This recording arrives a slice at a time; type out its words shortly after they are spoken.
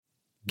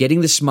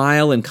Getting the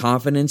smile and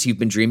confidence you've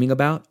been dreaming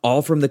about,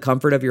 all from the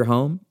comfort of your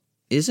home,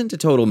 isn't a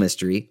total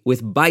mystery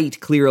with Byte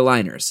clear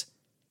aligners.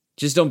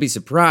 Just don't be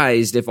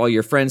surprised if all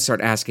your friends start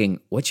asking,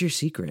 "What's your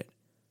secret?"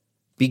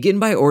 Begin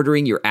by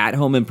ordering your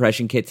at-home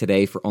impression kit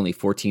today for only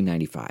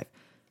 $14.95.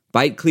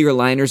 Byte clear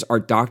aligners are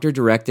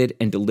doctor-directed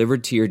and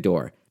delivered to your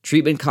door.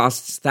 Treatment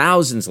costs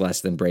thousands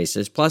less than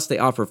braces, plus they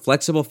offer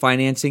flexible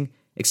financing,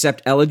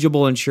 accept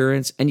eligible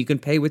insurance, and you can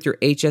pay with your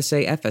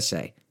HSA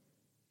FSA.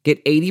 Get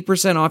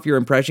 80% off your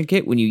impression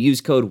kit when you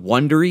use code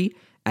WONDERY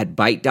at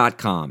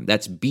Byte.com.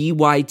 That's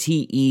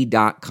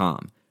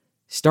BYTE.com.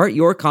 Start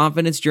your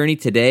confidence journey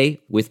today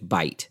with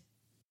Byte.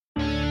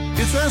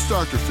 It's Ask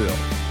Dr. Phil.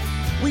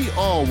 We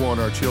all want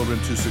our children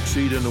to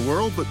succeed in the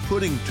world, but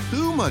putting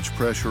too much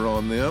pressure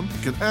on them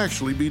can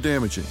actually be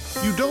damaging.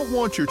 You don't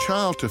want your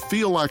child to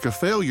feel like a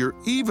failure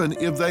even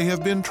if they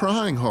have been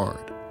trying hard.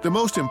 The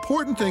most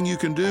important thing you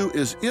can do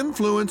is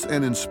influence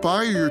and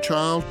inspire your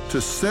child to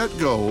set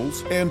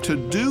goals and to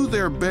do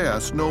their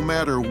best no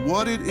matter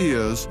what it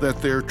is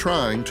that they're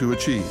trying to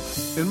achieve.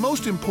 And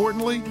most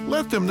importantly,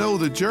 let them know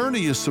the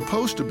journey is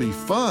supposed to be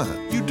fun.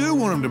 You do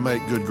want them to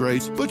make good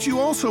grades, but you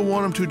also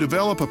want them to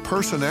develop a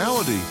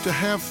personality, to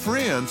have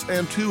friends,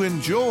 and to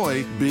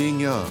enjoy being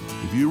young.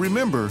 If you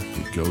remember,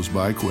 it goes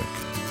by quick.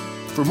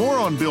 For more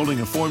on building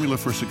a formula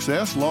for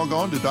success, log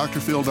on to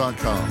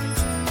drphil.com.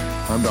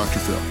 I'm Dr.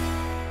 Phil.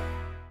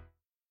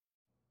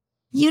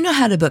 You know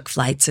how to book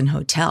flights and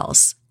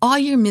hotels. All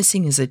you're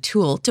missing is a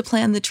tool to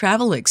plan the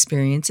travel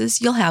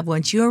experiences you'll have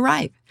once you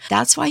arrive.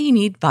 That's why you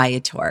need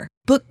Viator.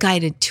 Book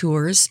guided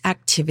tours,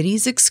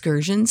 activities,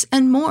 excursions,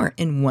 and more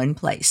in one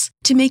place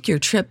to make your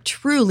trip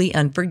truly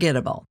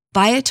unforgettable.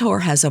 Viator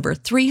has over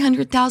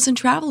 300,000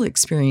 travel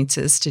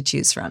experiences to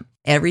choose from.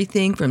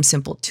 Everything from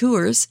simple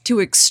tours to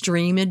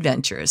extreme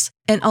adventures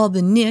and all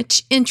the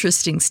niche,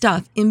 interesting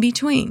stuff in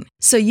between.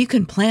 So you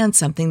can plan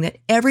something that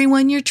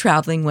everyone you're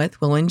traveling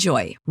with will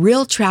enjoy.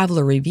 Real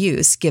traveler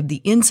reviews give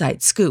the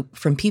inside scoop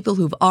from people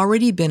who've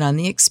already been on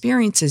the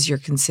experiences you're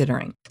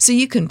considering. So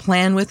you can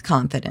plan with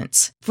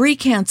confidence. Free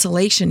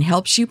cancellation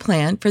helps you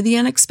plan for the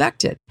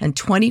unexpected. And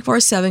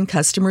 24/7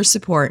 customer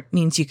support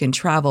means you can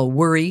travel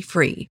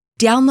worry-free.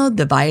 Download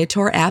the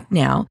Viator app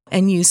now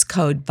and use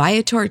code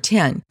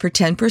Viator10 for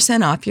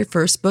 10% off your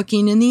first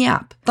booking in the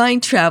app.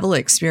 Find travel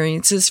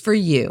experiences for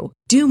you.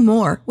 Do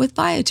more with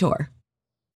Viator.